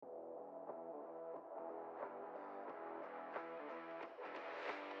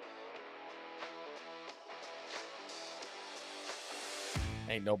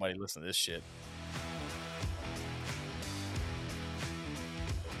Ain't nobody listening to this shit.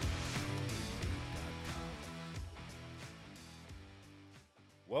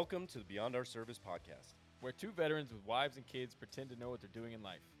 Welcome to the Beyond Our Service podcast, where two veterans with wives and kids pretend to know what they're doing in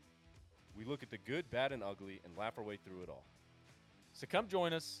life. We look at the good, bad, and ugly and laugh our way through it all. So come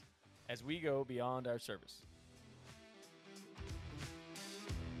join us as we go beyond our service.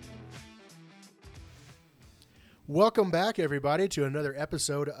 Welcome back, everybody, to another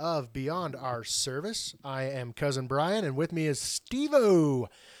episode of Beyond Our Service. I am Cousin Brian, and with me is Steve-O.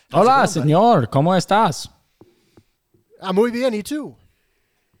 Hola, señor. ¿Cómo estás? Muy bien, ¿y tú?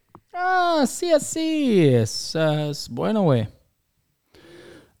 Sí, así. Es bueno, güey.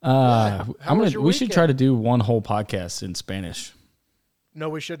 We should try to do one whole podcast in Spanish. No,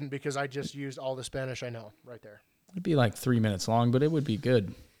 we shouldn't, because I just used all the Spanish I know right there. It'd be like 3 minutes long, but it would be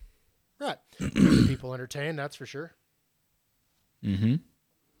good. Right. Keep people entertained, that's for sure. Mm-hmm.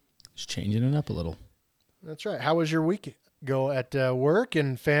 Just changing it up a little. That's right. How was your week? Go at work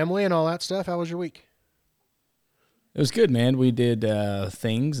and family and all that stuff. How was your week? It was good, man. We did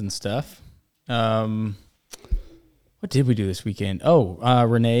things and stuff. What did we do this weekend?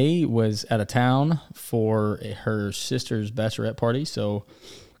 Renee was out of town for her sister's bachelorette party, so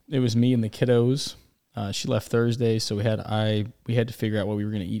it was me and the kiddos. She left Thursday, so we had to figure out what we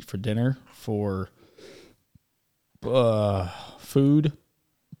were going to eat for dinner for food.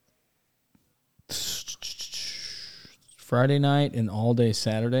 Friday night and all day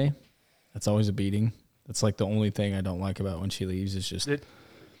Saturday. That's always a beating. That's like the only thing I don't like about when she leaves is just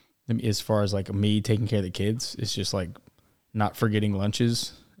as far as like me taking care of the kids, it's just like not forgetting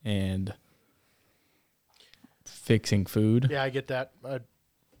lunches and fixing food. Yeah, I get that.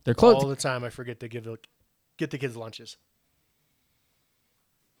 They're close all the time. I forget to get the kids lunches.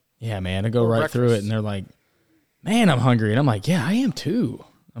 Yeah, man. I go right through it, and they're like, "Man, I'm hungry," and I'm like, "Yeah, I am too."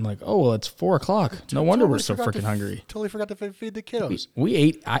 I'm like, "Oh, well, it's 4:00. No wonder we're so freaking hungry." Totally forgot to feed the kiddos. We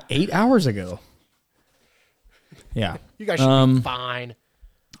ate 8 hours ago. Yeah, you guys should be fine.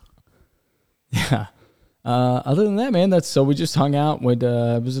 Yeah. Other than that, man, so we just hung out.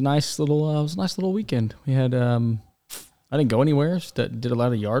 It was a nice little weekend. We had I didn't go anywhere. Just did a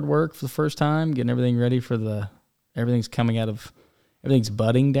lot of yard work for the first time, getting everything ready for everything's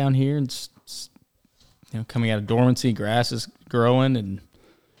budding down here, and coming out of dormancy. Grass is growing, and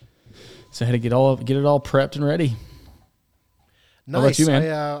so I had to get it all prepped and ready. Nice. How about you,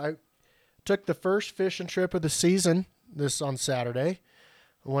 man? I took the first fishing trip of the season on Saturday.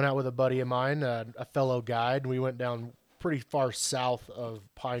 I went out with a buddy of mine, a fellow guide. We went down pretty far south of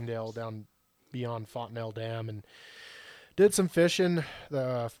Pinedale, down beyond Fontenelle Dam, and did some fishing,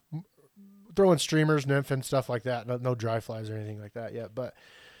 throwing streamers, nymph, and stuff like that. No dry flies or anything like that yet. But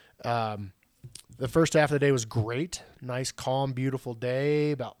the first half of the day was great. Nice, calm, beautiful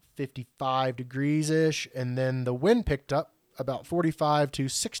day, about 55 degrees-ish. And then the wind picked up, about 45 to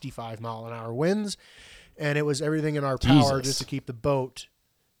 65 mile-an-hour winds. And it was everything in our power just to keep the boat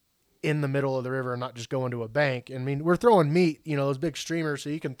in the middle of the river and not just go into a bank. I mean, we're throwing meat, those big streamers, so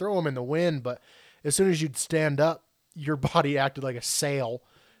you can throw them in the wind. But as soon as you'd stand up, your body acted like a sail,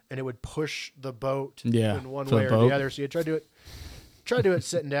 and it would push the boat in one way or the other. So you try to do it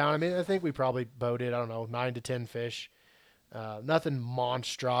sitting down. I mean, I think we probably boated, 9 to 10 fish. Nothing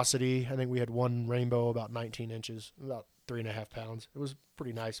monstrosity. I think we had one rainbow about 19 inches, about 3.5 pounds. It was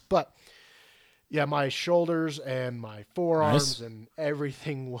pretty nice. But yeah, my shoulders and my forearms and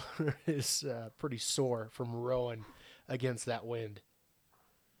everything is pretty sore from rowing against that wind.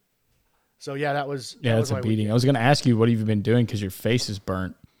 So yeah, that's a beating. Weekend. I was going to ask you what have you been doing because your face is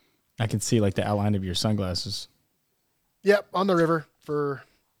burnt. I can see like the outline of your sunglasses. Yep, on the river for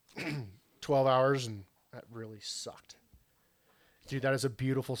 12 hours, and that really sucked. Dude, that is a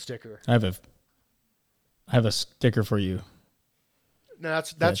beautiful sticker. I have a sticker for you. No,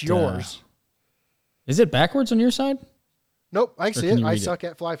 that's yours. Is it backwards on your side? Nope, I can see it. I suck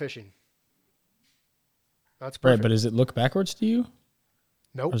at fly fishing. That's perfect. Right, but does it look backwards to you?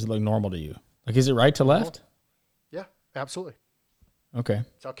 Nope. Or does it look normal to you? Like, is it right to left? Yeah, absolutely. Okay.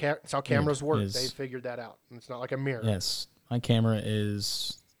 It's how cameras work. They figured that out. It's not like a mirror. Yes. My camera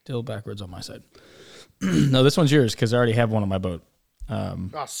is still backwards on my side. No, this one's yours because I already have one on my boat.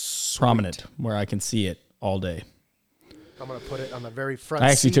 Prominent, where I can see it all day. I'm going to put it on the very front I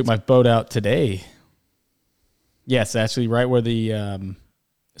actually took my boat out today. Yes, actually right where the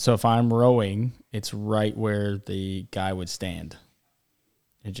so if I'm rowing, it's right where the guy would stand.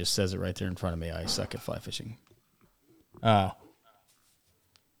 It just says it right there in front of me. I suck at fly fishing. That's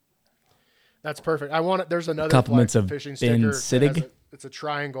perfect. I want it. There's another compliments fly of fishing Ben sticker. Sittig. It's a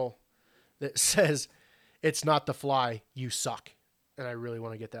triangle that says, "It's not the fly, you suck." and I really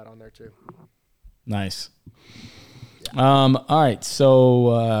want to get that on there too. Nice. All right.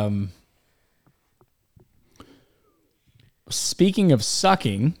 So, speaking of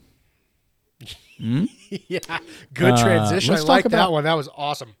sucking, Yeah, good transition. I let's like talk that about- one. That was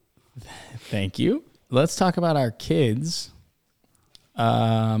awesome. thank you. Let's talk about our kids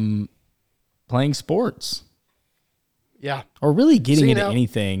playing sports Yeah. or really getting See, into now-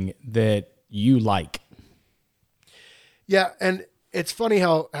 anything that you like. Yeah, and it's funny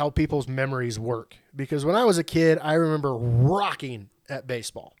how people's memories work, because when I was a kid, I remember rocking at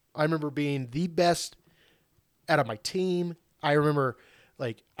baseball. I remember being the best out of my team. I remember,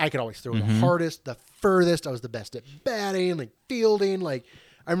 like, I could always throw the hardest, the furthest. I was the best at batting, like fielding. Like,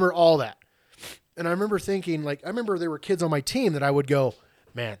 I remember all that. And I remember thinking, like, I remember there were kids on my team that I would go,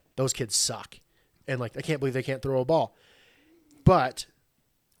 man, those kids suck. And, like, I can't believe they can't throw a ball. But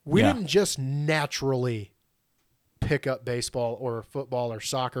we Yeah. didn't just naturally pick up baseball or football or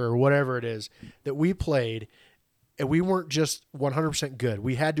soccer or whatever it is that we played, and we weren't just 100% good.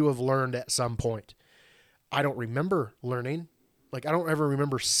 We had to have learned at some point. I don't remember learning. Like, I don't ever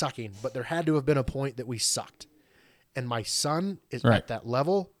remember sucking, but there had to have been a point that we sucked. And my son is Right. at that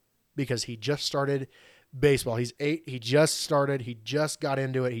level because he just started baseball. He's 8. He just started. He just got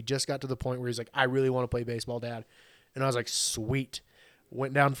into it. He just got to the point where he's like, I really want to play baseball, Dad. And I was like, sweet.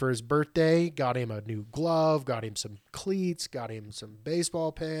 Went down for his birthday, got him a new glove, got him some cleats, got him some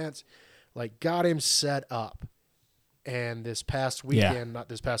baseball pants, like got him set up. And this past weekend, not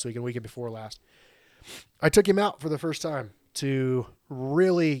this past weekend, weekend before last, I took him out for the first time to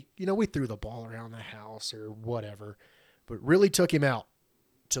really, we threw the ball around the house or whatever, but really took him out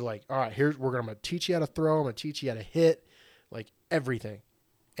to, like, all right, I'm going to teach you how to throw. I'm going to teach you how to hit, like everything.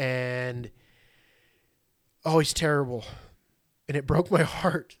 And, oh, he's terrible. And it broke my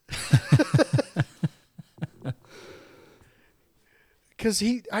heart. Because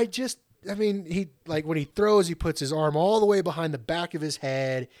he when he throws, he puts his arm all the way behind the back of his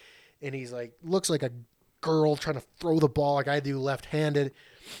head, and he's like, looks like a girl trying to throw the ball like I do left-handed.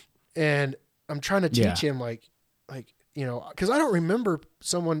 And I'm trying to teach him, because I don't remember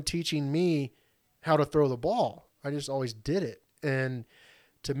someone teaching me how to throw the ball. I just always did it. And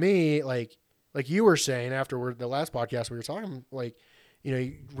to me, like you were saying afterward, the last podcast we were talking, like,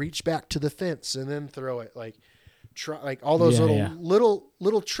 you reach back to the fence and then throw it, like try, like all those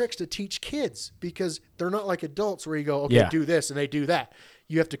little tricks to teach kids, because they're not like adults where you go, okay, do this and they do that.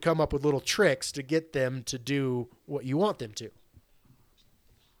 You have to come up with little tricks to get them to do what you want them to.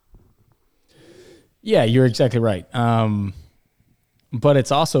 Yeah, you're exactly right. But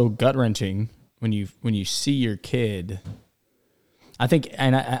it's also gut wrenching when you see your kid. I think,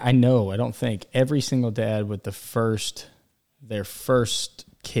 and I don't think every single dad with their first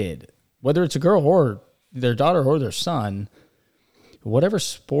kid, whether it's a girl or their daughter or their son, whatever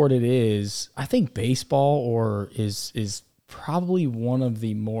sport it is, I think baseball is probably one of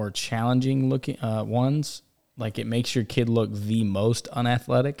the more challenging looking ones. Like, it makes your kid look the most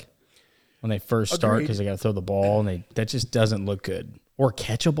unathletic when they first start, because they got to throw the ball, and that just doesn't look good. Or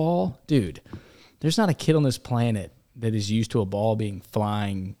catch a ball, dude. There's not a kid on this planet that is used to a ball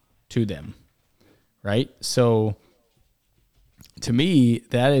flying to them, right? So, to me,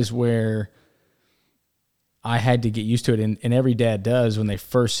 that is where I had to get used to it, and every dad does when they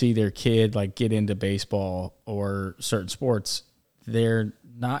first see their kid like get into baseball or certain sports. They're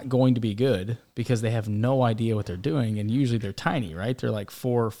not going to be good because they have no idea what they're doing, and usually they're tiny, right? They're like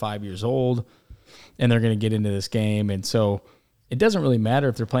 4 or 5 years old, and they're going to get into this game, and so it doesn't really matter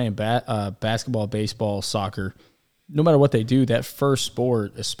if they're playing basketball, baseball, soccer. No matter what they do, that first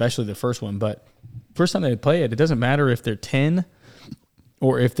sport, especially the first one, but first time they play it, it doesn't matter if they're 10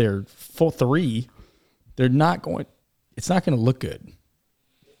 or if they're 3. They're not going. It's not going to look good.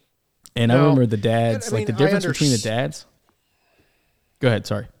 And no, I remember the dads, like the difference between the dads. Go ahead.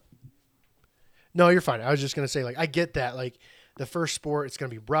 Sorry. No, you're fine. I was just going to say, like, I get that. Like, the first sport, it's going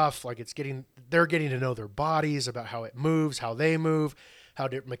to be rough. Like, they're getting to know their bodies, about how it moves, how they move, how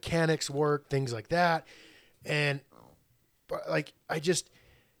their mechanics work, things like that. And, like, I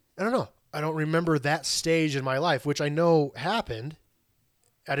don't know. I don't remember that stage in my life, which I know happened.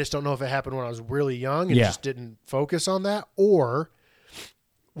 I just don't know if it happened when I was really young and just didn't focus on that, or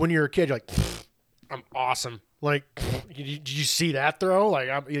when you're a kid, you're like, I'm awesome. Like, did you see that throw?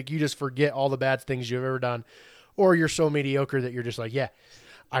 Like, you just forget all the bad things you've ever done, or you're so mediocre that you're just like, yeah,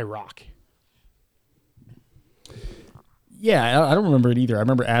 I rock. Yeah, I don't remember it either. I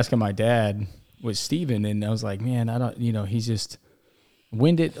remember asking my dad with Steven, and I was like, man, I don't, he's just,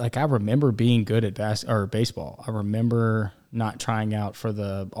 when did, like, I remember being good at baseball. I remember not trying out for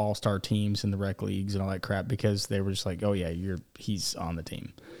the all-star teams and the rec leagues and all that crap because they were just like, oh yeah, he's on the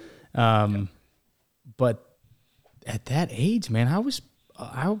team. But at that age, man,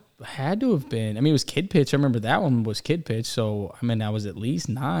 I had to have been, I mean, it was kid pitch. I remember that one was kid pitch. So, I mean, I was at least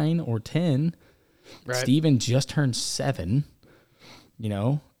 9 or 10. Right. Steven just turned 7, you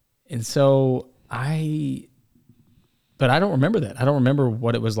know? And so but I don't remember that. I don't remember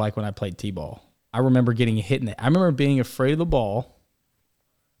what it was like when I played T-ball. I remember getting hit in it. I remember being afraid of the ball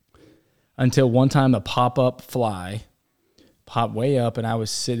until one time a pop-up fly popped way up, and I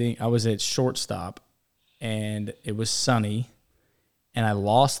was at shortstop, and it was sunny, and I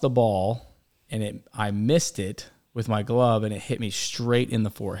lost the ball, and I missed it with my glove, and it hit me straight in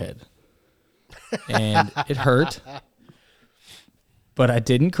the forehead. And it hurt, but I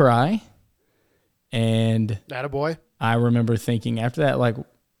didn't cry. And attaboy. I remember thinking after that, like,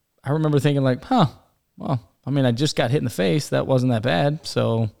 huh, well, I mean, I just got hit in the face. That wasn't that bad,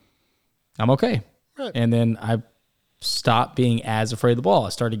 so I'm okay. Right. And then I stopped being as afraid of the ball. I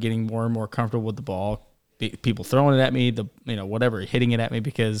started getting more and more comfortable with the ball, people throwing it at me, whatever, hitting it at me,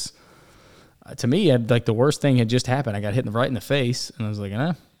 because to me, like, the worst thing had just happened. I got hit right in the face, and I was like,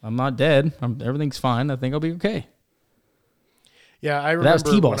 I'm not dead. Everything's fine. I think I'll be okay. Yeah, I remember. That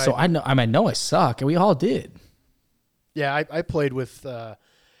was T-ball, so I know I suck, and we all did. Yeah, I played with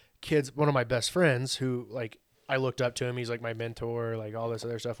kids. One of my best friends who, like, I looked up to him. He's like my mentor, like all this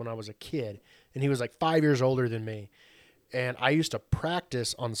other stuff when I was a kid. And he was like 5 years older than me. And I used to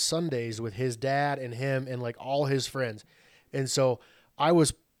practice on Sundays with his dad and him and like all his friends. And so I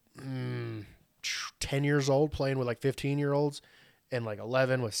was 10 years old playing with like 15-year-olds and like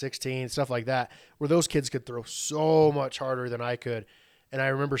 11 with 16, stuff like that, where those kids could throw so much harder than I could. And I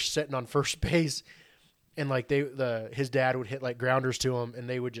remember sitting on first base, and like his dad would hit like grounders to him, and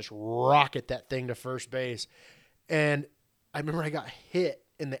they would just rocket that thing to first base. And I remember I got hit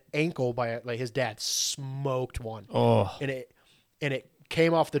in the ankle by like his dad smoked one. Oh. And it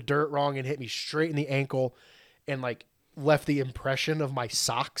came off the dirt wrong and hit me straight in the ankle, and like left the impression of my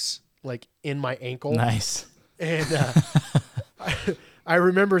socks like in my ankle. Nice. And I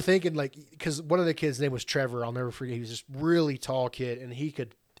remember thinking, like, because one of the kids' name was Trevor. I'll never forget. He was this really tall kid, and he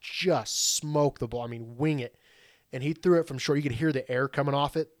could just smoke the ball. I mean, wing it. And he threw it from short. You could hear the air coming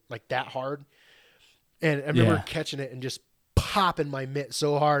off it like that hard. And I remember catching it and just popping my mitt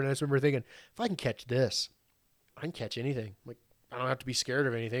so hard. And I just remember thinking, if I can catch this, I can catch anything. Like, I don't have to be scared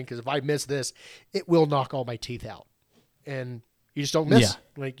of anything, because if I miss this, it will knock all my teeth out. And you just don't miss.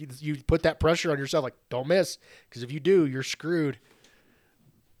 Yeah. Like, you put that pressure on yourself, like, don't miss, because if you do, you're screwed.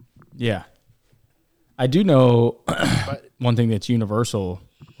 Yeah. I do know one thing that's universal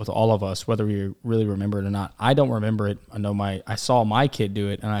with all of us, whether we really remember it or not. I don't remember it. I saw my kid do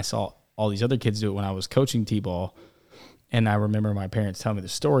it, and I saw all these other kids do it when I was coaching T-ball. And I remember my parents telling me the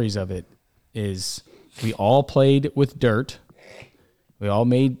stories of it. Is we all played with dirt. We all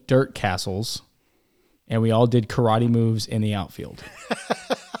made dirt castles, and we all did karate moves in the outfield.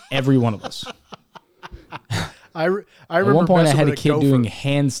 Every one of us. I remember at one point I had a kid doing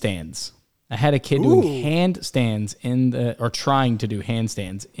handstands. I had a kid doing handstands trying to do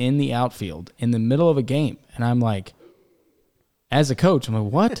handstands in the outfield in the middle of a game. And I'm like, as a coach, I'm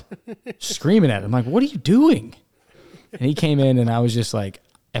like, what? Screaming at him. I'm like, what are you doing? And he came in, and I was just like,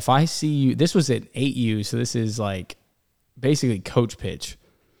 if I see you, this was at 8U, so this is like basically coach pitch.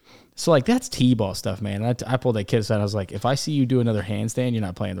 So like, that's T-ball stuff, man. I pulled that kid aside. I was like, if I see you do another handstand, you're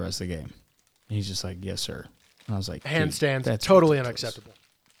not playing the rest of the game. And he's just like, yes, sir. And I was like, handstands, that's totally unacceptable.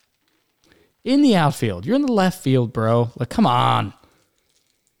 In the outfield. You're in the left field, bro. Like, come on.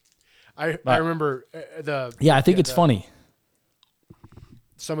 I remember I think it's funny.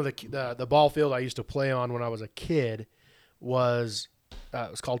 Some of the ball field I used to play on when I was a kid was it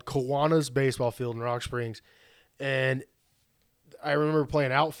was called Kiwanis Baseball Field in Rock Springs. And I remember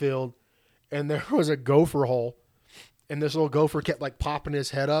playing outfield, and there was a gopher hole, and this little gopher kept like popping his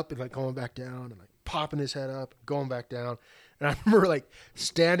head up and like going back down, and like popping his head up, going back down. And I remember like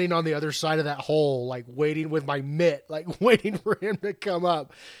standing on the other side of that hole, like waiting with my mitt, like waiting for him to come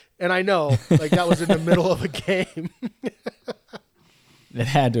up. And I know, like, that was in the middle of a game. It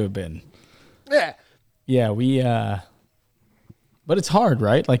had to have been. Yeah. Yeah, but it's hard,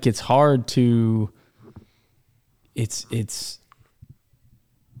 right? Like, it's hard to,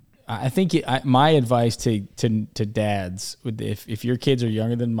 I think my advice to dads, if your kids are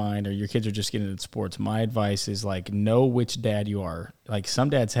younger than mine, or your kids are just getting into sports, my advice is, like, know which dad you are. Like, some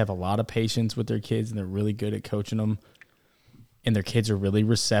dads have a lot of patience with their kids, and they're really good at coaching them, and their kids are really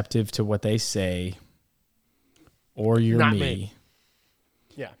receptive to what they say. Or you're me.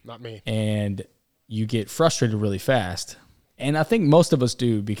 Yeah, not me. and you get frustrated really fast. And I think most of us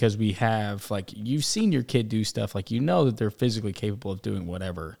do because we have, like, you've seen your kid do stuff, like, that they're physically capable of doing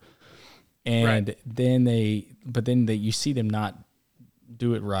whatever. And Right. then you see them not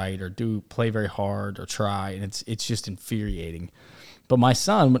do it right or play very hard or try, and it's just infuriating. But my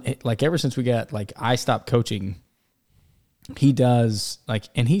son, like, ever since I stopped coaching, he does, like,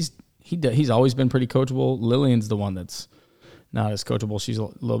 and he's always been pretty coachable. Lillian's the one that's not as coachable. She's a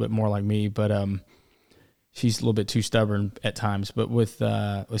little bit more like me, but she's a little bit too stubborn at times. But with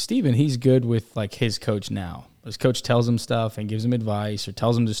Steven, he's good with, like, his coach now. His coach tells him stuff and gives him advice or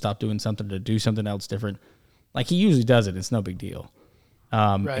tells him to stop doing something, to do something else different. Like, he usually does it. It's no big deal.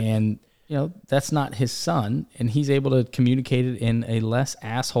 Right. And, that's not his son, and he's able to communicate it in a less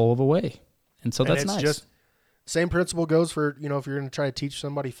asshole of a way. And so that's it's nice. Just same principle goes for, if you're going to try to teach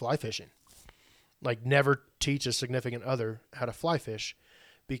somebody fly fishing. Like, never teach a significant other how to fly fish,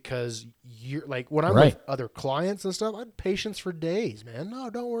 because you're like, when I'm Right. with other clients and stuff, I have patience for days, man. No,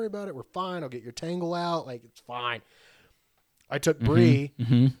 don't worry about it. We're fine. I'll get your tangle out. Like, it's fine. I took Bree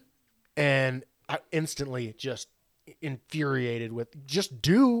and I instantly just infuriated with, just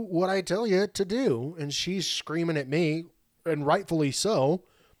do what I tell you to do. And she's screaming at me, and rightfully so,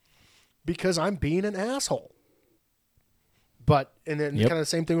 because I'm being an asshole. But, and then kind of the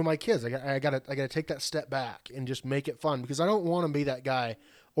same thing with my kids. I gotta take that step back and just make it fun, because I don't want to be that guy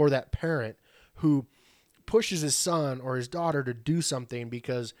or that parent who pushes his son or his daughter to do something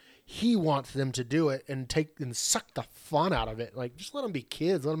because he wants them to do it and suck the fun out of it. Like, just let them be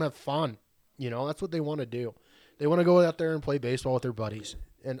kids. Let them have fun. That's what they want to do. They want to go out there and play baseball with their buddies,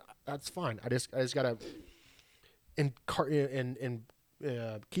 and that's fine. I just gotta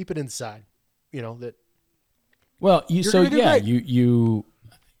keep it inside. That. Well, you still got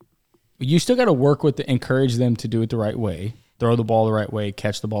to work with encourage them to do it the right way, throw the ball the right way,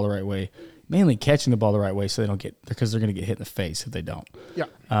 catch the ball the right way, mainly catching the ball the right way, so they don't because they're going to get hit in the face if they don't. Yeah.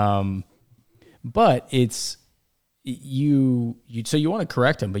 But it's so you want to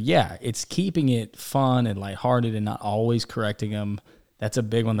correct them, but yeah, it's keeping it fun and lighthearted and not always correcting them. That's a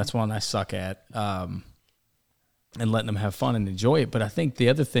big one. That's one I suck at. And letting them have fun and enjoy it. But I think the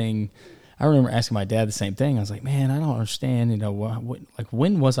other thing, I remember asking my dad the same thing. I was like, man, I don't understand,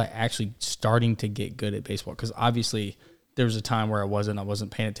 when was I actually starting to get good at baseball? Because obviously there was a time where I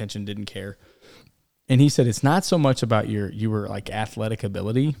wasn't paying attention, didn't care. And he said, it's not so much about your like athletic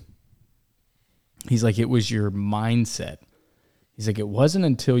ability. He's like, it was your mindset. He's like, it wasn't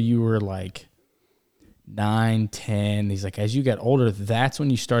until you were like 9, 10. He's like, as you got older, that's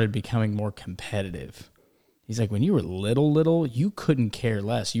when you started becoming more competitive. He's like, when you were little, you couldn't care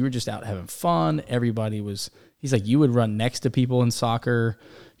less. You were just out having fun. He's like, you would run next to people in soccer.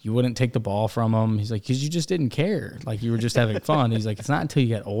 You wouldn't take the ball from them. He's like, because you just didn't care. Like, you were just having fun. He's like, it's not until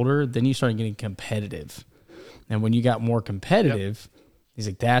you got older, then you started getting competitive. And when you got more competitive, he's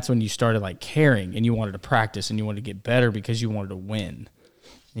like, that's when you started like caring and you wanted to practice and you wanted to get better because you wanted to win.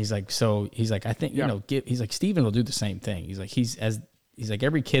 He's like, I think, he's like, Steven will do the same thing. He's like,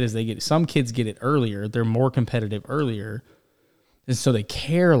 every kid, as they get, some kids get it earlier, they're more competitive earlier, and so they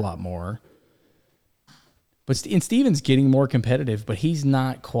care a lot more. But Steven's getting more competitive, but he's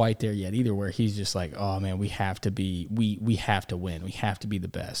not quite there yet either, where he's just like, oh man, we have to win. We have to be the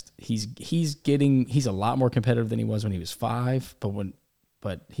best. He's a lot more competitive than he was when he was 5,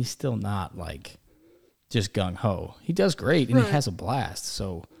 but he's still not like just gung ho. He does great and he has a blast.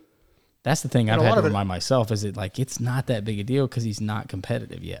 So that's the thing I've had to remind myself, is it's not that big a deal because he's not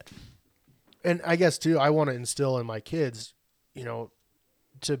competitive yet. And I guess too, I want to instill in my kids,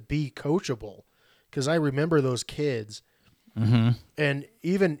 to be coachable. Because I remember those kids, and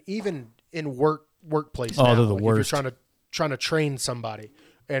even in workplace. Oh, now, they're the like worst. If you're trying to train somebody,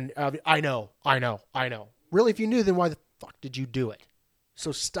 and I know. Really, if you knew, then why the fuck did you do it?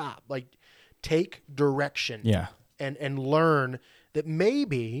 So stop. Like, take direction. Yeah. And learn that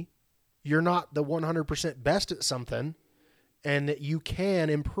maybe you're not the 100% best at something, and that you can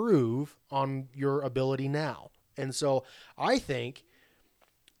improve on your ability now. And so I think,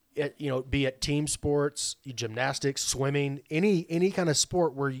 be it team sports, gymnastics, swimming, any kind of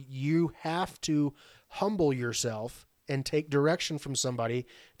sport where you have to humble yourself and take direction from somebody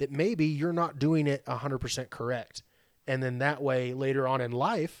that maybe you're not doing it 100% correct. And then that way, later on in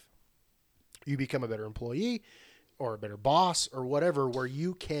life, you become a better employee or a better boss or whatever, where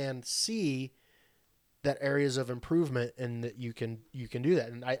you can see that areas of improvement and that you can do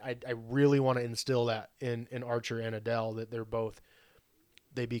that. And I really want to instill that in Archer and Adele, that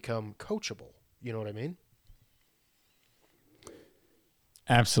they become coachable. You know what I mean?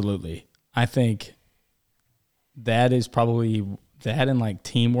 Absolutely. I think that is probably that and like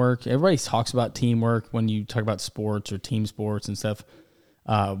teamwork. Everybody talks about teamwork when you talk about sports or team sports and stuff,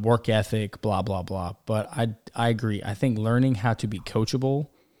 work ethic, blah, blah, blah. But I agree. I think learning how to be coachable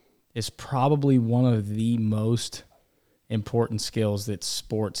is probably one of the most important skills that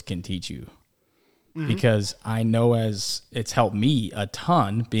sports can teach you. Because I know as it's helped me a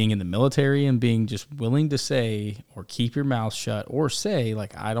ton being in the military and being just willing to say or keep your mouth shut or say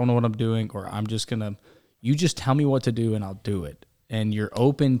like, I don't know what I'm doing, or I'm just going to, you just tell me what to do and I'll do it. And you're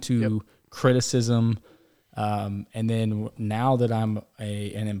open to criticism. And then now that I'm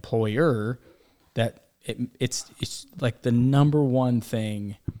an employer, that it's like the number one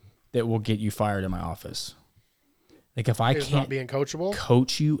thing that will get you fired in my office. Like if I can't not being coachable,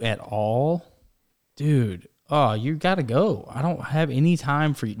 coach you at all, dude, oh, you got to go. I don't have any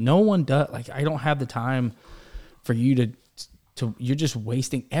time for you. No one does. Like, I don't have the time for you to you're just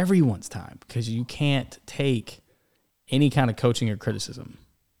wasting everyone's time because you can't take any kind of coaching or criticism.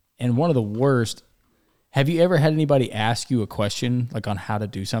 And one of the worst, have you ever had anybody ask you a question like on how to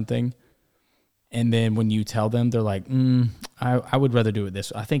do something? And then when you tell them, they're like, I would rather do it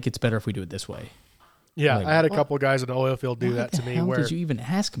this way. I think it's better if we do it this way. Yeah, Like, I had a couple of guys in the oil field do that to me. How Where did you even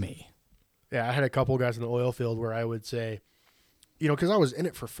ask me? Yeah, I had a couple guys in the oil field where I would say, because I was in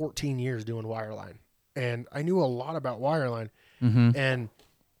it for 14 years doing wireline, and I knew a lot about wireline. And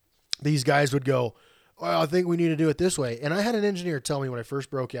these guys would go, well, I think we need to do it this way. And I had an engineer tell me when I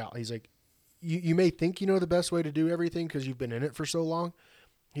first broke out, he's like, you may think you know the best way to do everything because you've been in it for so long.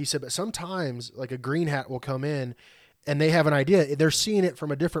 He said, but sometimes like a green hat will come in and they have an idea. They're seeing it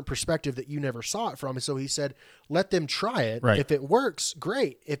from a different perspective that you never saw it from. And so he said, let them try it. Right. If it works,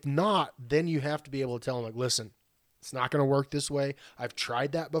 great. If not, then you have to be able to tell them, like, listen, it's not going to work this way. I've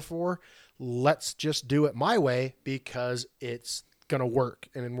tried that before. Let's just do it my way because it's going to work.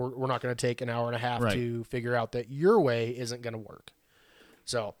 And we're not going to take an hour and a half to figure out that your way isn't going to work.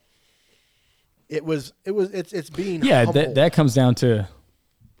 So it's being humble. That comes down to,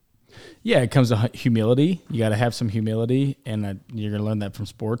 it comes to humility. You got to have some humility, and you're going to learn that from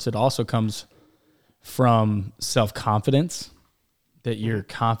sports. It also comes from self-confidence, that you're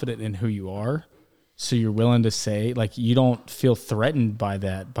confident in who you are. So you're willing to say, like, you don't feel threatened by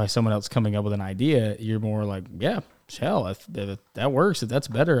that, by someone else coming up with an idea. You're more like, yeah, hell, if that works, if that's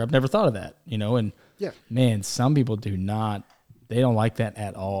better, I've never thought of that, And man, some people they don't like that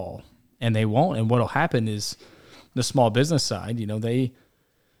at all. And they won't. And what'll happen is the small business side,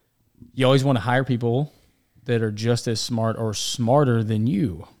 you always want to hire people that are just as smart or smarter than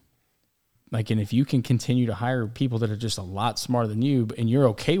you. Like, and if you can continue to hire people that are just a lot smarter than you, and you're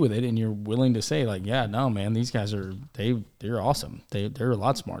okay with it, and you're willing to say, like, yeah, no, man, these guys they're awesome. They're a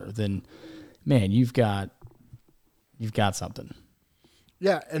lot smarter. Then, man, you've got something.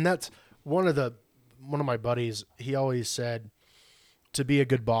 Yeah, and that's one of my buddies. He always said to be a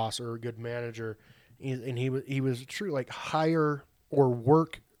good boss or a good manager, and he was true. Like, hire or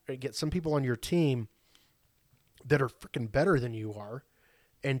work, get some people on your team that are freaking better than you are.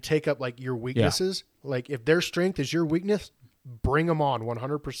 And take up like your weaknesses. Yeah. Like if their strength is your weakness, bring them on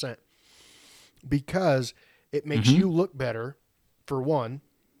 100%, because it makes you look better for one.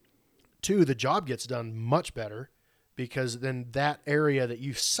 Two, the job gets done much better because then that area that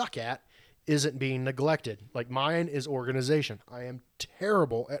you suck at isn't being neglected. Like mine is organization. I am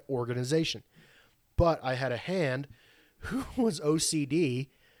terrible at organization, but I had a hand who was OCD,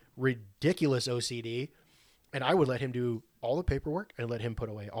 ridiculous OCD. And I would let him do all the paperwork and let him put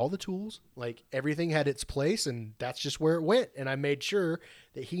away all the tools. Like everything had its place, and that's just where it went. And I made sure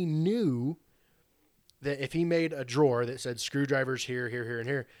that he knew that if he made a drawer that said screwdrivers here, here, here, and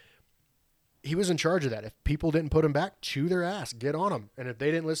here, he was in charge of that. If people didn't put them back, chew their ass, get on them. And if they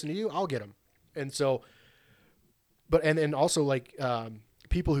didn't listen to you, I'll get them. And so, but, and also like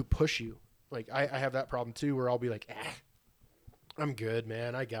people who push you, like I have that problem too, where I'll be like, I'm good,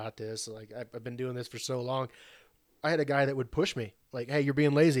 man. I got this. Like I've been doing this for so long. I had a guy that would push me like, hey, you're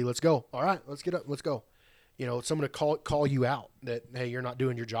being lazy. Let's go. All right, let's get up. Let's go. Someone to call you out that, hey, you're not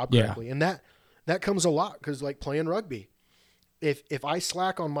doing your job correctly. Yeah. And that comes a lot because like playing rugby, if I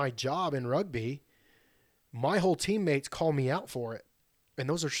slack on my job in rugby, my whole teammates call me out for it. And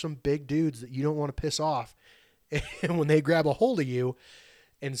those are some big dudes that you don't want to piss off. And when they grab a hold of you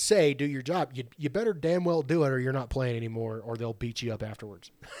and say, do your job, you better damn well do it or you're not playing anymore or they'll beat you up afterwards.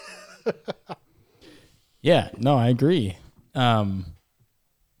 Yeah, no, I agree. But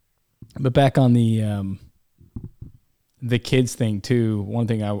back on the kids thing too, one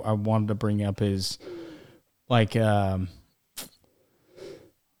thing I wanted to bring up is like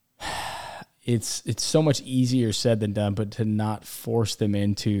it's so much easier said than done, but to not force them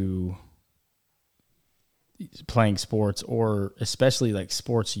into playing sports, or especially like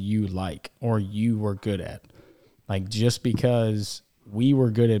sports you like or you were good at. Like, just because we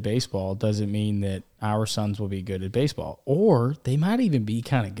were good at baseball doesn't mean that our sons will be good at baseball. Or they might even be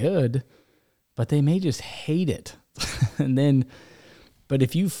kind of good, but they may just hate it. But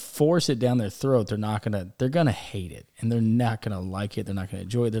if you force it down their throat, they're going to hate it, and they're not going to like it. They're not going to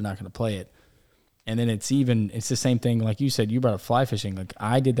enjoy it. They're not going to play it. And then it's the same thing. Like you said, you brought up fly fishing. Like,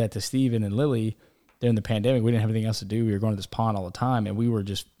 I did that to Steven and Lily during the pandemic. We didn't have anything else to do. We were going to this pond all the time, and we were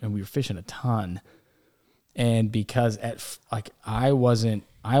fishing a ton. And because I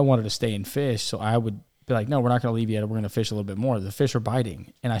wanted to stay and fish, so I would be like, no, we're not going to leave yet. We're going to fish a little bit more. The fish are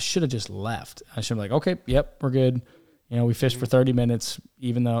biting, and I should have just left. I should have been like, okay, yep, we're good. We fished for 30 minutes,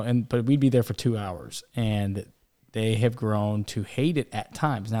 but we'd be there for 2 hours, and they have grown to hate it at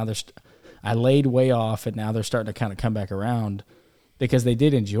times. Now I laid way off, and now they're starting to kind of come back around, because they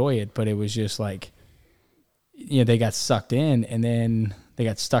did enjoy it, but it was just like, they got sucked in, and then they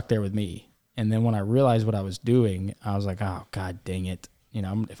got stuck there with me. And then when I realized what I was doing, I was like, oh, God dang it.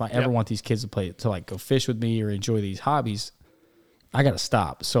 If I ever want these kids to like go fish with me or enjoy these hobbies, I got to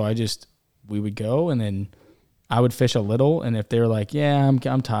stop. So we would go, and then I would fish a little, and if they were like, yeah, I'm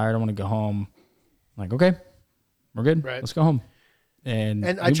tired, I want to go home, I'm like, okay, we're good. Right. Let's go home. And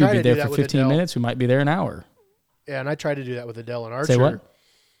I try to be there do that for with 15 Adele. minutes. We might be there an hour. Yeah, and I try to do that with Adele and Archer. Say what?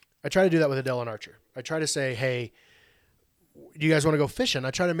 I try to do that with Adele and Archer. I try to say, hey, do you guys want to go fishing?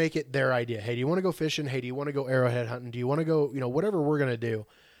 I try to make it their idea. Hey, do you want to go fishing? Hey, do you want to go arrowhead hunting? Do you want to go, whatever we're going to do?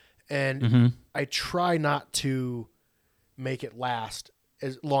 And I try not to make it last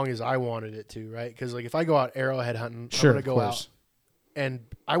as long as I wanted it to, right? Because like if I go out arrowhead hunting, I'm going to go out and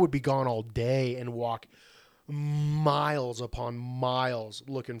I would be gone all day and walk miles upon miles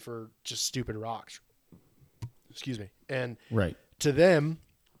looking for just stupid rocks. Excuse me. And to them,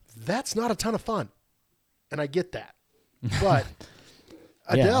 that's not a ton of fun. And I get that. But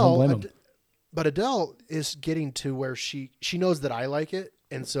Adele is getting to where she knows that I like it,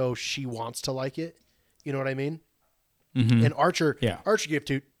 and so she wants to like it. You know what I mean? Mm-hmm. And Archer gave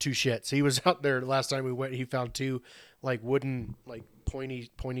two shits. He was out there last time we went. He found two like wooden, like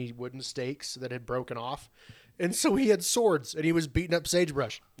pointy wooden stakes that had broken off, and so he had swords and he was beating up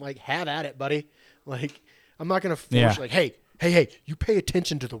sagebrush. Like, have at it, buddy. Like, I'm not gonna force like, hey, you pay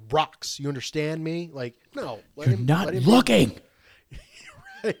attention to the rocks. You understand me? Like, no, you're not looking.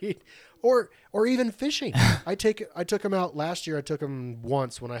 Right. Or even fishing. I took him out last year. I took him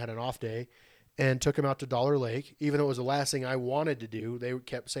once when I had an off day, and took him out to Dollar Lake, even though it was the last thing I wanted to do. They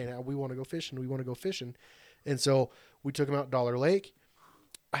kept saying, oh, we want to go fishing. We want to go fishing. And so we took him out to Dollar Lake.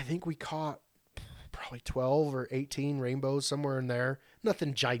 I think we caught probably 12 or 18 rainbows, somewhere in there.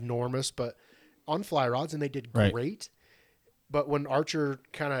 Nothing ginormous, but on fly rods, and they did great. But when Archer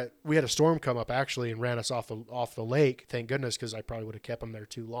we had a storm come up actually and ran us off the lake. Thank goodness, because I probably would have kept them there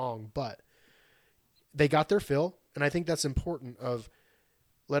too long. But they got their fill, and I think that's important. Of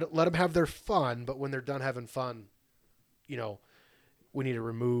let them have their fun, but when they're done having fun, we need to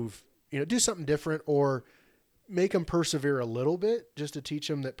remove, do something different, or make them persevere a little bit, just to teach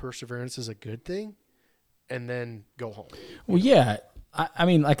them that perseverance is a good thing, and then go home. Well, yeah, I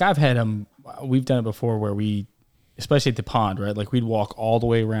mean, like I've had them. We've done it before where especially at the pond, right? Like we'd walk all the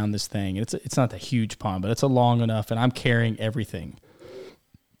way around this thing. It's not the huge pond, but it's a long enough, and I'm carrying everything.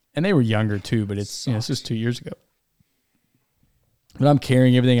 And they were younger too, but it's this was 2 years ago. But I'm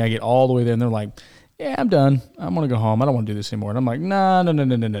carrying everything. I get all the way there, and they're like, "Yeah, I'm done. I want to go home. I don't want to do this anymore." And I'm like,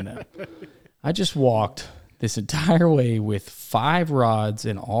 "No. I just walked this entire way with 5 rods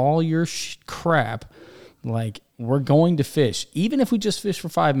and all your crap. Like, we're going to fish, even if we just fish for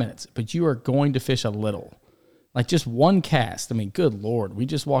 5 minutes. But you are going to fish a little." Like just one cast. I mean, good Lord. We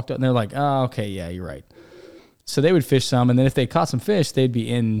just walked up and they're like, oh, okay, yeah, you're right. So they would fish some, and then if they caught some fish, they'd be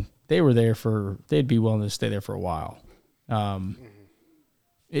willing to stay there for a while. And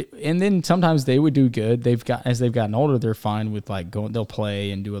then sometimes they would do good. As they've gotten older, they're fine with like they'll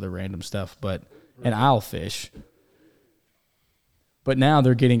play and do other random stuff, and I'll fish. But now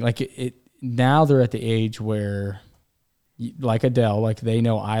they're getting now they're at the age where, like Adele, like they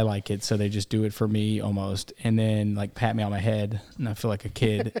know I like it, so they just do it for me almost, and then like pat me on my head, and I feel like a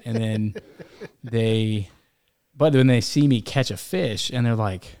kid. And then but when they see me catch a fish, and they're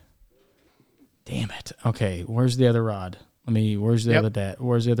like, "Damn it! Okay, where's the other rod? Where's the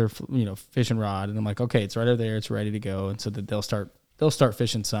other fishing rod?" And I'm like, "Okay, it's right over there. It's ready to go." And so that they'll start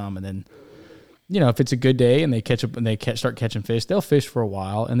fishing some, and then if it's a good day and they start catching fish, they'll fish for a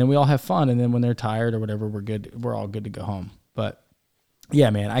while, and then we all have fun. And then when they're tired or whatever, we're good. We're all good to go home. But yeah,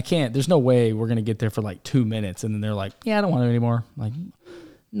 man, I can't. There's no way we're gonna get there for like 2 minutes, and then they're like, "Yeah, I don't want it anymore." I'm like,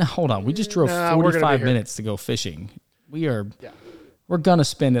 No, hold on. We just drove Nah, we're gonna be 45 here. minutes to go fishing. We're Yeah. going to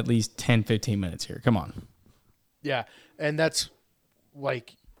spend at least 10, 15 minutes here. Come on. Yeah, and that's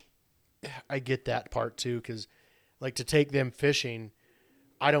like, I get that part too, because like to take them fishing,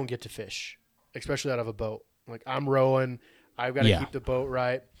 I don't get to fish, especially out of a boat. Like I'm rowing, I've got to Yeah. keep the boat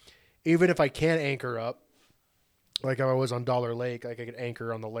right. Even if I can anchor up, like I was on Dollar Lake, like I could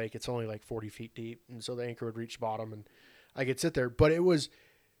anchor on the lake. It's only like 40 feet deep, and so the anchor would reach bottom, and I could sit there. But it was,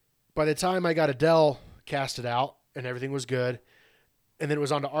 by the time I got Adele casted out and everything was good, and then it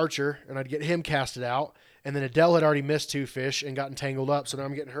was on to Archer, and I'd get him casted out, and then Adele had already missed 2 fish and gotten tangled up, so now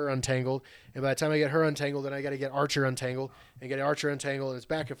I'm getting her untangled, and by the time I get her untangled, then I got to get Archer untangled, and get Archer untangled, and it's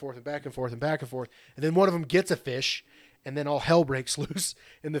back and forth and back and forth and back and forth, and then one of them gets a fish, and then all hell breaks loose,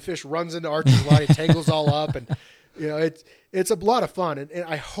 and the fish runs into Archer's line and tangles all up, and it's a lot of fun, and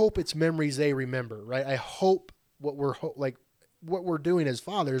I hope it's memories they remember, right? I hope what we're doing as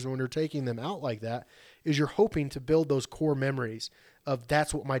fathers when we're taking them out like that is you're hoping to build those core memories of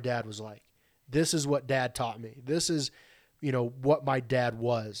that's what my dad was like. This is what dad taught me. This is, what my dad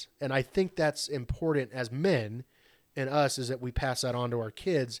was. And I think that's important as men and us, is that we pass that on to our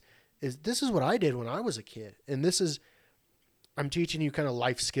kids, is this is what I did when I was a kid. And I'm teaching you kind of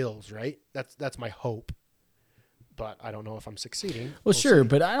life skills, right? That's my hope. But I don't know if I'm succeeding. Well, sure,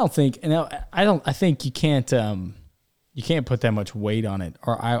 but I don't think, I think you can't put that much weight on it,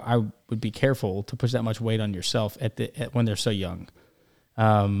 or I would be careful to push that much weight on yourself when they're so young.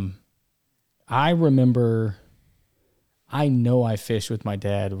 I remember, I know I fished with my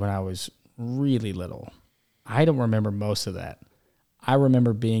dad when I was really little. I don't remember most of that. I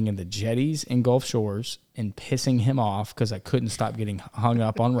remember being in the jetties in Gulf Shores and pissing him off because I couldn't stop getting hung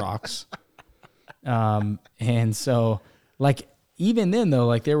up on rocks. And so, like, even then though,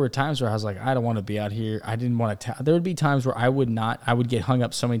 like there were times where I was like, I don't want to be out here. I didn't want to there would be times where I would get hung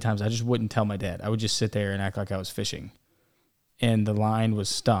up so many times I just wouldn't tell my dad. I would just sit there and act like I was fishing. And the line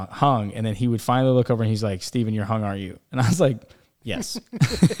was hung, and then he would finally look over and he's like, Steven, you're hung, are you? And I was like, yes.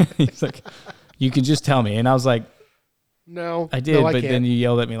 He's like, you can just tell me. And I was like, no, I did, but then you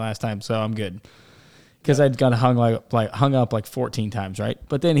yelled at me last time, so I'm good. Because I'd got hung up like 14 times, right?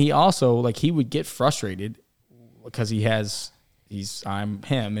 But then he also, like, he would get frustrated because I'm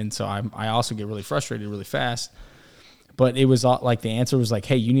him, and so I also get really frustrated really fast. But it was like the answer was like,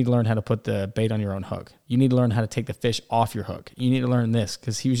 hey, you need to learn how to put the bait on your own hook. You need to learn how to take the fish off your hook. You need to learn this,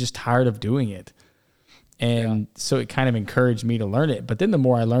 because he was just tired of doing it. And so it kind of encouraged me to learn it. But then the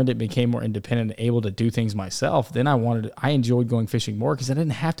more I learned it, became more independent and able to do things myself. Then I enjoyed going fishing more because I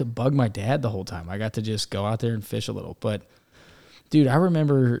didn't have to bug my dad the whole time. I got to just go out there and fish a little. But, dude, I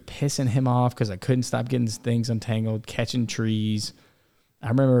remember pissing him off because I couldn't stop getting things untangled, catching trees. I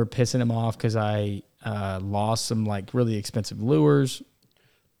remember pissing him off because I lost some like really expensive lures.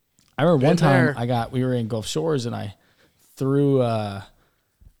 I remember one time we were in Gulf Shores and I threw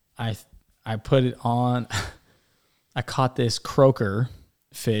I put it on. I caught this croaker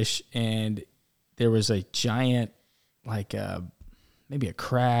fish, and there was a giant, like maybe a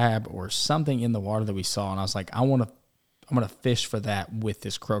crab or something in the water that we saw, and I was like, I'm gonna fish for that with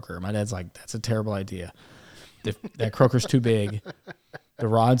this croaker. My dad's like, that's a terrible idea. That croaker's too big. The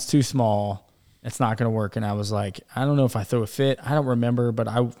rod's too small. It's not going to work. And I was like, I don't know if I threw a fit. I don't remember, but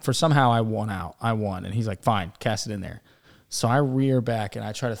somehow I won out. I won. And he's like, fine, cast it in there. So I rear back and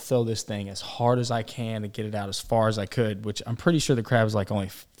I try to throw this thing as hard as I can to get it out as far as I could, which I'm pretty sure the crab was like only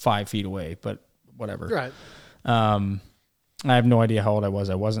 5 feet away, but whatever. Right. I have no idea how old I was.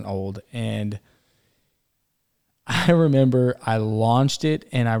 I wasn't old. And I remember I launched it,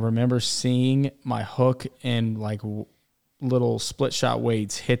 and I remember seeing my hook and like little split shot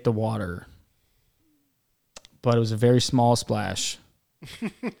weights hit the water. But it was a very small splash.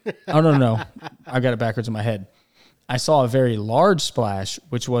 Oh, no. I got it backwards in my head. I saw a very large splash,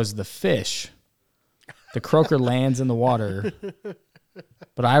 which was the fish. The croaker lands in the water,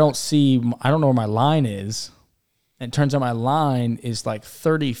 but I don't know where my line is. And it turns out my line is like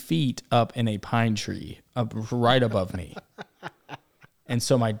 30 feet up in a pine tree, up right above me. And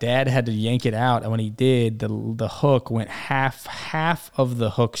so my dad had to yank it out. And when he did, the hook went half of the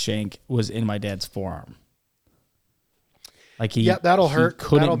hook shank was in my dad's forearm. Like that'll hurt.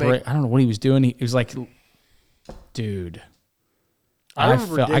 Couldn't break. I don't know what he was doing. He was like, dude,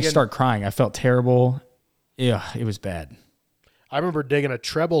 I start crying. I felt terrible. Yeah, it was bad. I remember digging a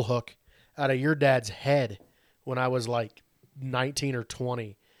treble hook out of your dad's head when I was like 19 or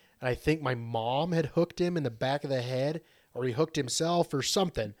 20. And I think my mom had hooked him in the back of the head, or he hooked himself or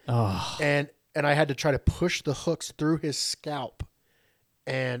something. Oh. And I had to try to push the hooks through his scalp,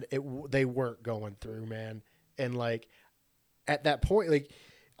 and they weren't going through, man. And like at that point, like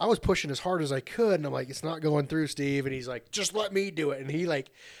I was pushing as hard as I could, and I'm like, it's not going through, Steve. And he's like, just let me do it. And he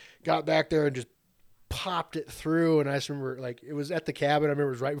like got back there and just popped it through. And I just remember like it was at the cabin. I remember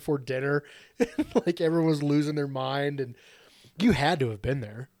it was right before dinner. Like everyone was losing their mind, and you had to have been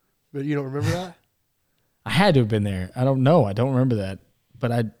there, but you don't remember that? I had to have been there. I don't know. I don't remember that,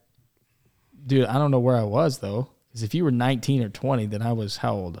 but I don't know where I was though. Because if you were 19 or 20, then I was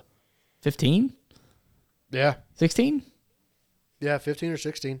how old? 15? Yeah. 16? Yeah, 15 or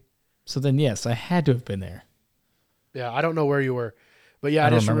 16. So then, yes, I had to have been there. Yeah, I don't know where you were. But yeah, I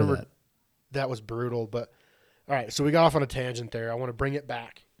don't just remember that. that was brutal. But all right, so we got off on a tangent there. I want to bring it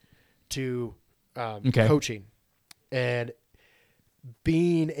back to Okay. coaching and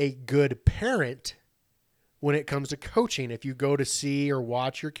being a good parent when it comes to coaching. If you go to see or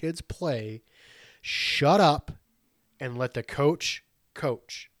watch your kids play, shut up and let the coach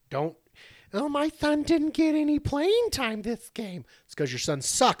coach. Don't, oh, my son didn't get any playing time this game. It's because your son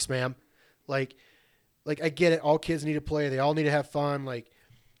sucks, man. Like I get it. All kids need to play. They all need to have fun.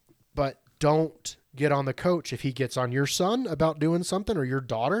 But don't get on the coach if he gets on your son about doing something or your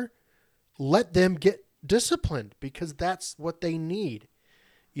daughter. Let them get disciplined because that's what they need.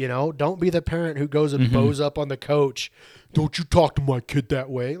 You know, don't be the parent who goes and bows up on the coach. Don't you talk to my kid that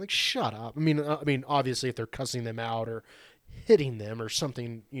way. Like, shut up. I mean, obviously if they're cussing them out or hitting them or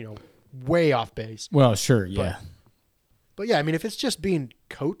something, you know, way off base. Well, sure, yeah. But yeah, I mean, if it's just being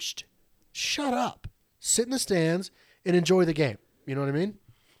coached, shut up. Sit in the stands and enjoy the game. You know what I mean?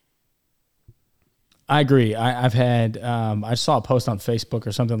 I agree. I've had I saw a post on Facebook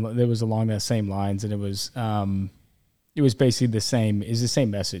or something that was along that same lines, and it was basically the same. Is the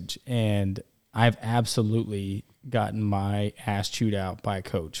same message, and I've absolutely gotten my ass chewed out by a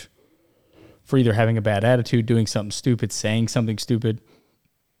coach for either having a bad attitude, doing something stupid, saying something stupid,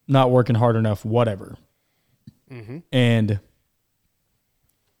 not working hard enough, whatever. Mm-hmm. And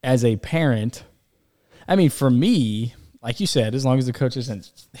as a parent, I mean, for me, like you said, as long as the coach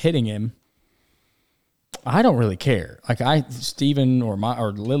isn't hitting him, I don't really care. Like Steven or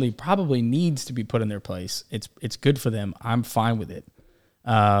Lily probably needs to be put in their place. It's good for them. I'm fine with it.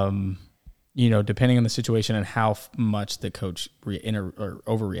 You know, depending on the situation and how much the coach or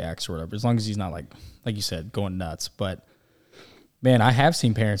overreacts or whatever. As long as he's not like you said, going nuts. But man, I have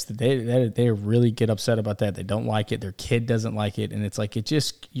seen parents that they really get upset about that. They don't like it. Their kid doesn't like it, and it's like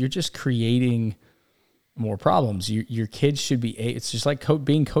you're just creating more problems. Your kids should be. It's just like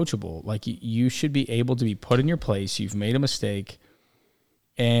being coachable. Like you should be able to be put in your place. You've made a mistake,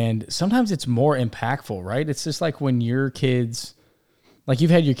 and sometimes it's more impactful, right? It's just like when your kids, like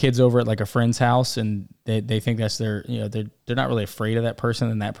you've had your kids over at like a friend's house, and they think that's their, you know, they're not really afraid of that person,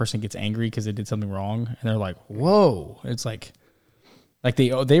 and that person gets angry because they did something wrong, and they're like, whoa! It's like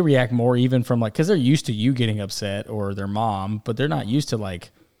they react more even from like because they're used to you getting upset or their mom, but they're not used to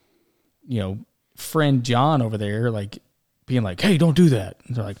like, you know, friend John over there, like being like, hey, don't do that.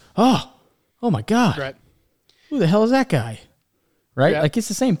 And they're like, oh my God. Right. Who the hell is that guy? Right. Yeah. Like it's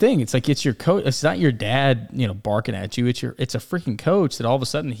the same thing. It's like, it's your coach. It's not your dad, you know, barking at you. It's a freaking coach that all of a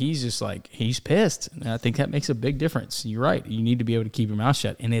sudden he's just like, he's pissed. And I think that makes a big difference. You're right. You need to be able to keep your mouth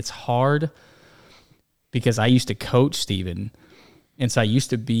shut. And it's hard because I used to coach Steven. And so I used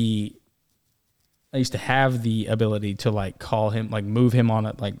to have the ability to like call him, like move him on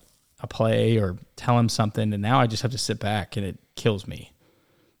a play or tell him something, and now I just have to sit back, and it kills me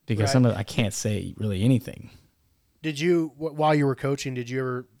because Right. I can't say really anything. Did you, while you were coaching, did you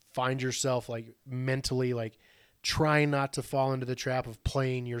ever find yourself like mentally like trying not to fall into the trap of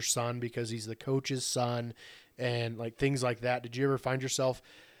playing your son because he's the coach's son and like things like that? Did you ever find yourself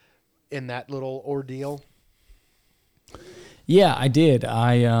in that little ordeal? Yeah, I did.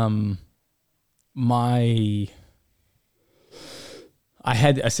 I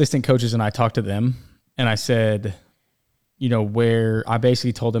had assistant coaches, and I talked to them, and I said, you know, where I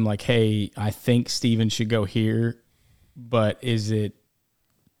basically told them like, hey, I think Steven should go here, but you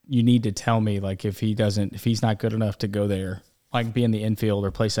need to tell me like if he's not good enough to go there, like be in the infield or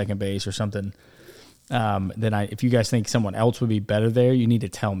play second base or something, then if you guys think someone else would be better there, you need to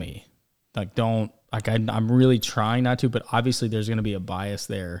tell me. Like I'm really trying not to, but obviously there's going to be a bias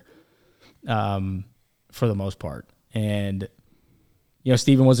there, for the most part. And you know,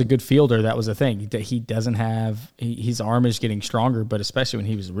 Steven was a good fielder. That was the thing. He doesn't have his arm is getting stronger, but especially when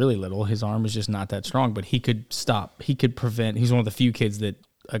he was really little, his arm is just not that strong. But he could stop. He could prevent. He's one of the few kids that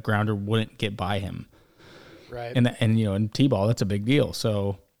a grounder wouldn't get by him. Right. And you know, in T-ball, that's a big deal.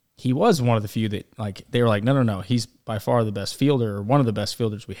 So he was one of the few that like they were like, no, he's by far the best fielder, or one of the best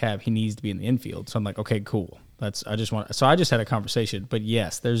fielders we have. He needs to be in the infield. So I'm like, okay, cool. So I just had a conversation. But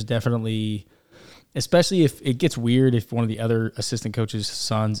yes, there's definitely especially if it gets weird if one of the other assistant coaches'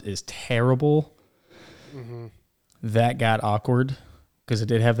 sons is terrible. Mm-hmm. That got awkward because I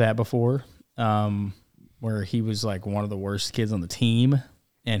did have that before, where he was like one of the worst kids on the team,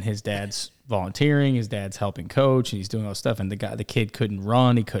 and his dad's volunteering, his dad's helping coach, and he's doing all this stuff, and the kid couldn't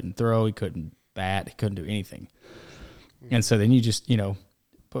run, he couldn't throw, he couldn't bat, he couldn't do anything. And so then you just,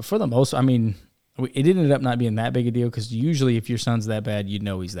 but for the most, I mean, it ended up not being that big a deal because usually if your son's that bad, you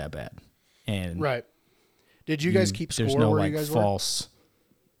know he's that bad. And right. Did you guys keep score there's no where like you guys false.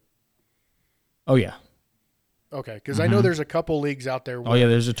 Oh yeah. were? Okay, because I know there's a couple leagues out there. Oh yeah,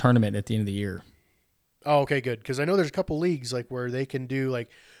 there's a tournament at the end of the year. Oh, okay, good. Because I know there's a couple leagues like where they can do like,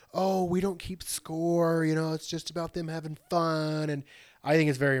 oh, we don't keep score. It's just about them having fun. And I think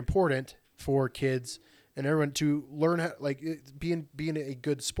it's very important for kids and everyone to learn how, like, being a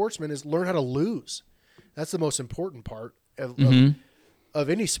good sportsman is learn how to lose. That's the most important part of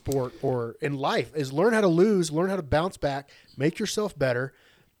any sport or in life is learn how to lose, learn how to bounce back, make yourself better,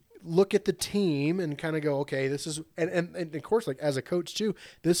 look at the team and kind of go, okay, this is, and of course, like as a coach too,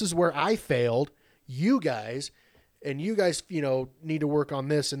 this is where I failed. You guys need to work on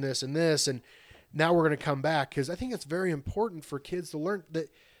this and this and this. And now we're going to come back. Cause I think it's very important for kids to learn that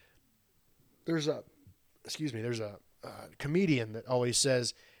there's a comedian that always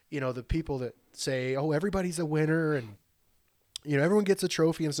says, the people that say, oh, everybody's a winner and, everyone gets a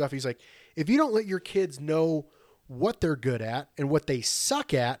trophy and stuff. He's like, if you don't let your kids know what they're good at and what they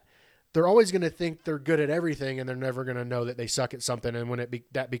suck at, they're always going to think they're good at everything and they're never going to know that they suck at something. And when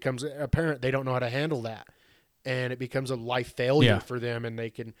that becomes apparent, they don't know how to handle that. And it becomes a life failure for them and they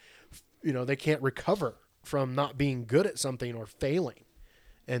can, they can't recover from not being good at something or failing.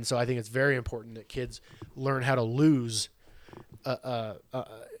 And so I think it's very important that kids learn how to lose,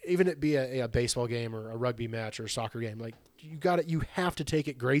 even it be a baseball game or a rugby match or a soccer game. Like you have to take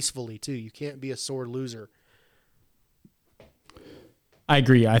it gracefully too. You can't be a sore loser. I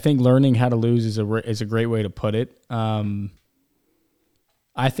agree. I think learning how to lose is a great way to put it. I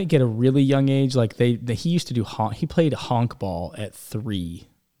think at a really young age, like he used to do he played honk ball at 3.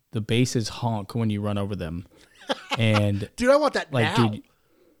 The bases honk when you run over them. And dude, I want that now. Dude,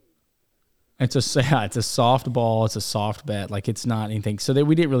 it's a soft ball. It's a soft bat. Like it's not anything. So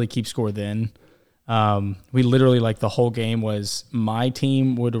we didn't really keep score then. We literally like the whole game was my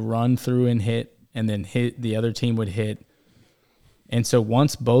team would run through and hit and then the other team would hit. And so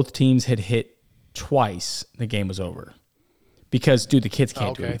once both teams had hit twice, the game was over. Because, dude, the kids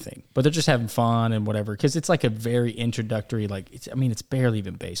can't do anything. But they're just having fun and whatever. Because it's like a very introductory, it's barely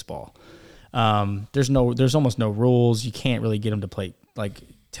even baseball. There's almost no rules. You can't really get them to play. Like,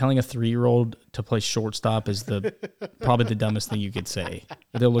 telling a 3-year-old to play shortstop is probably the dumbest thing you could say.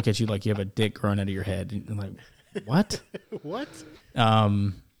 They'll look at you like you have a dick growing out of your head. And like, what? What?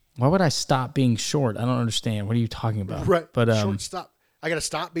 Why would I stop being short? I don't understand. What are you talking about? Right. But shortstop. I got to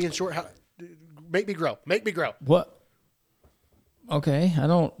stop being short. Make me grow. Make me grow. What? Okay. I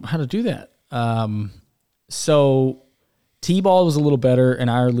don't know how to do that. So T-ball was a little better in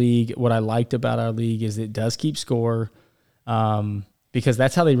our league. What I liked about our league is it does keep score. Because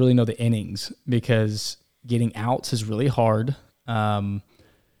that's how they really know the innings, because getting outs is really hard.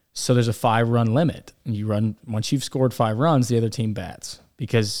 So there's a 5-run limit, and once you've scored 5 runs, the other team bats,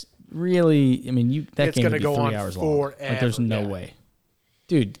 because really, that game would be 3 hours long. Like there's no way,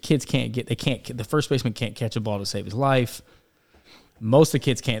 dude. The first baseman can't catch a ball to save his life. Most of the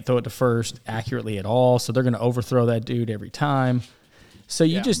kids can't throw it to first accurately at all, so they're going to overthrow that dude every time. So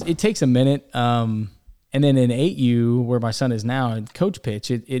it takes a minute. And then in 8U, where my son is now, in coach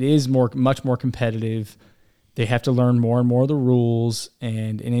pitch, it is much more competitive. They have to learn more and more of the rules.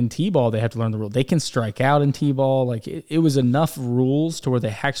 And in T-ball, they have to learn the rules. They can strike out in T-ball. Like it was enough rules to where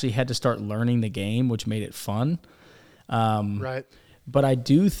they actually had to start learning the game, which made it fun. Right. But I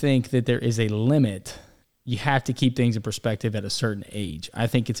do think that there is a limit. You have to keep things in perspective at a certain age. I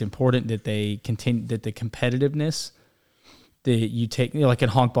think it's important that they continue, that the competitiveness that you take, like in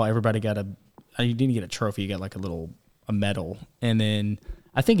honk ball, everybody got you didn't get a trophy, you got like a medal. And then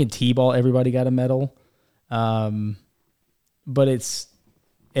I think in T-ball, everybody got a medal. But it's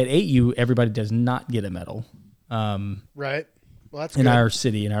at 8U, everybody does not get a medal. Right. Well, that's in good. our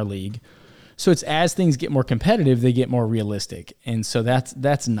city, in our league. So it's as things get more competitive, they get more realistic. And so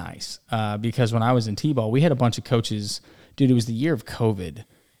that's nice. Because when I was in T-ball, we had a bunch of coaches. Dude, it was the year of COVID. And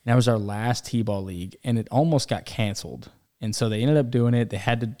that was our last T-ball league. And it almost got canceled. And so they ended up doing it. They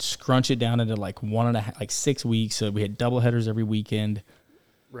had to scrunch it down into like 6 weeks. So we had doubleheaders every weekend.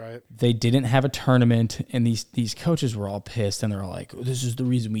 Right. They didn't have a tournament, and these coaches were all pissed, and they're all like, this is the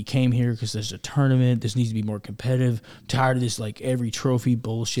reason we came here, because there's a tournament. This needs to be more competitive. I'm tired of this, like, every trophy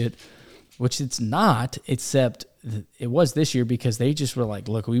bullshit. which it's not, except it was this year because they just were like,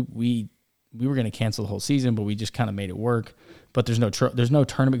 look, we were going to cancel the whole season, but we just kind of made it work. But there's no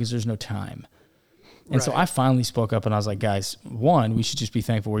tournament because there's no time. And so I finally spoke up and I was like, guys, one, we should just be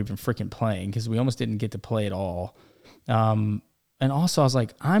thankful we're even freaking playing because we almost didn't get to play at all. And also I was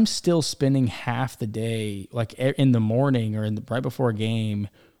like, I'm still spending half the day, like in the morning or right before a game,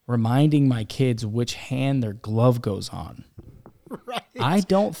 reminding my kids which hand their glove goes on. Right. I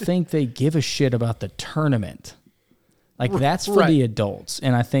don't think they give a shit about the tournament. Like that's for the adults.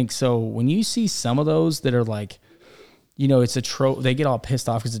 And I think so when you see some of those that are like, it's a they get all pissed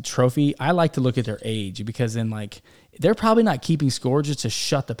off because it's a trophy. I like to look at their age because then like they're probably not keeping score just to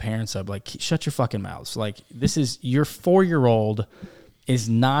shut the parents up. Like shut your fucking mouths. Like this is your 4-year-old is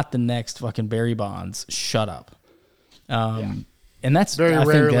not the next fucking Barry Bonds. Shut up. And that's Very I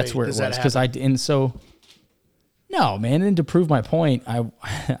rarely think that's where it was because no, man. And to prove my point,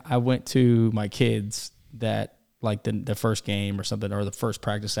 I went to my kids that like the first game or something or the first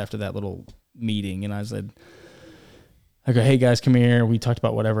practice after that little meeting, and I said, I go, hey guys, come here. We talked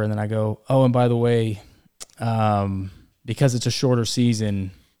about whatever, and then I go, oh, and by the way, because it's a shorter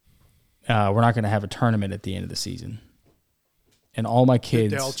season, we're not going to have a tournament at the end of the season. And all my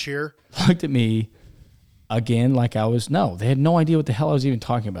kids they all cheer. Looked at me again like they had no idea what the hell I was even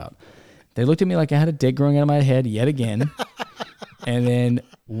talking about. They looked at me like I had a dick growing out of my head yet again. And then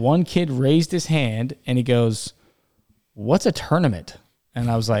one kid raised his hand and he goes, what's a tournament? And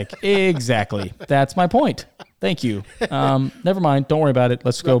I was like, exactly. That's my point. Thank you. Never mind. Don't worry about it.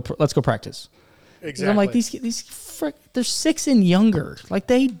 Let's go practice. Exactly. I'm like, they're 6 and younger. Like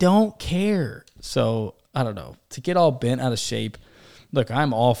they don't care. So I don't know, to get all bent out of shape. Look,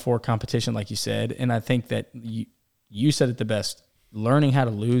 I'm all for competition, like you said. And I think that you said it the best. Learning how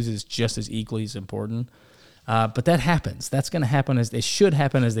to lose is just as equally as important. But that happens. That's going to happen as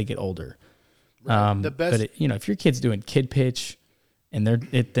they get older. Right. The best, but if your kid's doing kid pitch and then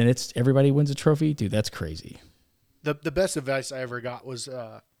it's everybody wins a trophy, dude, that's crazy. The best advice I ever got was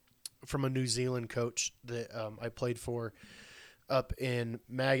from a New Zealand coach that I played for up in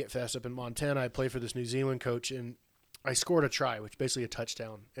Maggot Fest up in Montana. I played for this New Zealand coach and I scored a try, which is basically a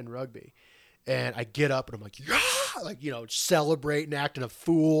touchdown in rugby. And I get up and I'm like, yeah, like, celebrating, acting a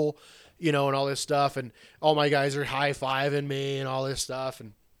fool, and all this stuff. And all my guys are high-fiving me and all this stuff.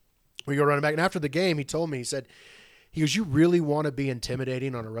 And we go running back. And after the game, he told me, he goes, you really want to be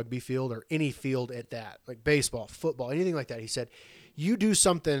intimidating on a rugby field or any field at that, like baseball, football, anything like that. He said, you do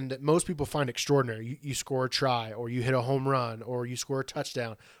something that most people find extraordinary. You score a try or you hit a home run or you score a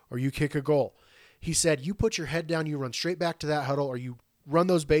touchdown or you kick a goal. He said, you put your head down, you run straight back to that huddle or you run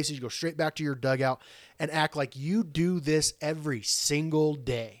those bases, you go straight back to your dugout and act like you do this every single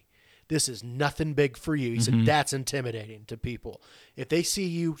day. This is nothing big for you. He said, that's intimidating to people. If they see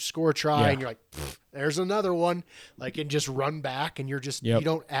you score a try and you're like, there's another one, like, and just run back and you're just, you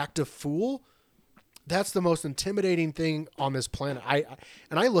don't act a fool. That's the most intimidating thing on this planet.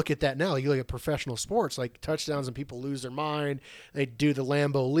 I look at that now. You look at professional sports, like touchdowns and people lose their mind. They do the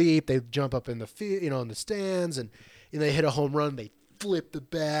Lambeau leap. They jump up in the field, in the stands and they hit a home run. They flip the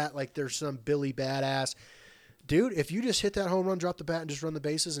bat like there's some Billy Badass. Dude, if you just hit that home run, drop the bat, and just run the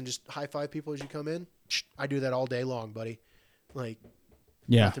bases and just high-five people as you come in, I do that all day long, buddy. Like,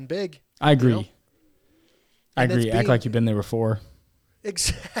 nothing big. I agree. I agree. Act like you've been there before.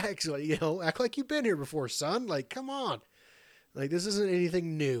 Exactly. Act like you've been here before, son. Like, come on. Like, this isn't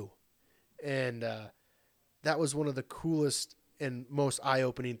anything new. And that was one of the coolest and most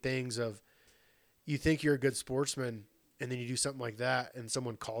eye-opening things of you think you're a good sportsman, and then you do something like that, and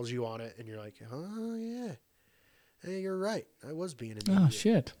someone calls you on it, and you're like, oh, yeah. Hey, you're right. I was being an idiot. Oh,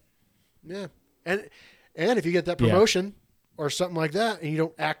 shit. Yeah. And if you get that promotion or something like that, and you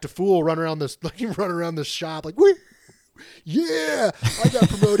don't act a fool, run around the shop like, wee, yeah, I got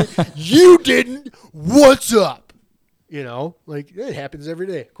promoted. You didn't. What's up? Like it happens every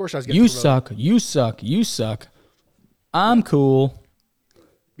day. Of course I was getting promoted. You suck. I'm cool.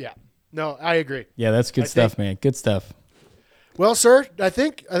 Yeah. No, I agree. Yeah, that's good stuff, man. Good stuff. Well, sir, I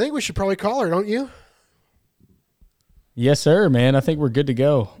think we should probably call her, don't you? Yes, sir, man. I think we're good to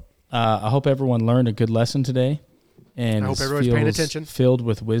go. I hope everyone learned a good lesson today. And I hope everyone's paying attention. Filled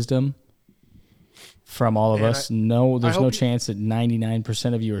with wisdom from all of us. There's no chance that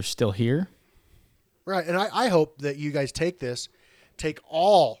 99% of you are still here. Right. And I hope that you guys take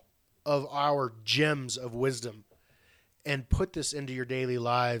all of our gems of wisdom and put this into your daily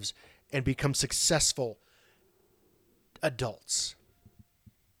lives and become successful adults.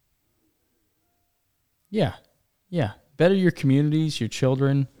 Yeah. Yeah. Better your communities, your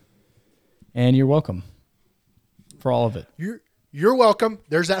children, and you're welcome for all of it. You're welcome.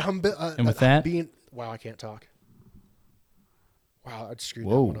 There's that And with that, wow, I can't talk. Wow, I screwed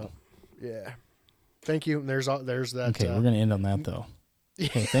Whoa. that one up. Yeah. Thank you. And there's that. okay, we're gonna end on that though.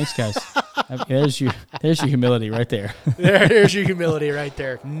 Okay, thanks, guys. There's your humility right there. There's your humility right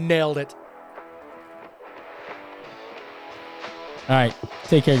there. Nailed it. All right,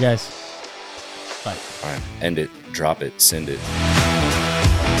 take care, guys. Bye. All right, end it, drop it, send it.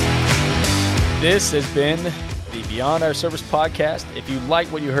 This has been the Beyond Our Service podcast. If you like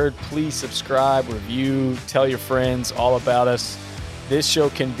what you heard, please subscribe, review, tell your friends all about us. This show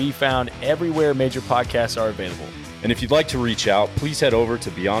can be found everywhere major podcasts are available. And if you'd like to reach out, please head over to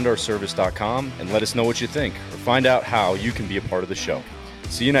beyondourservice.com and let us know what you think, or find out how you can be a part of the show.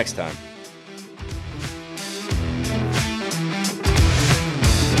 See you next time.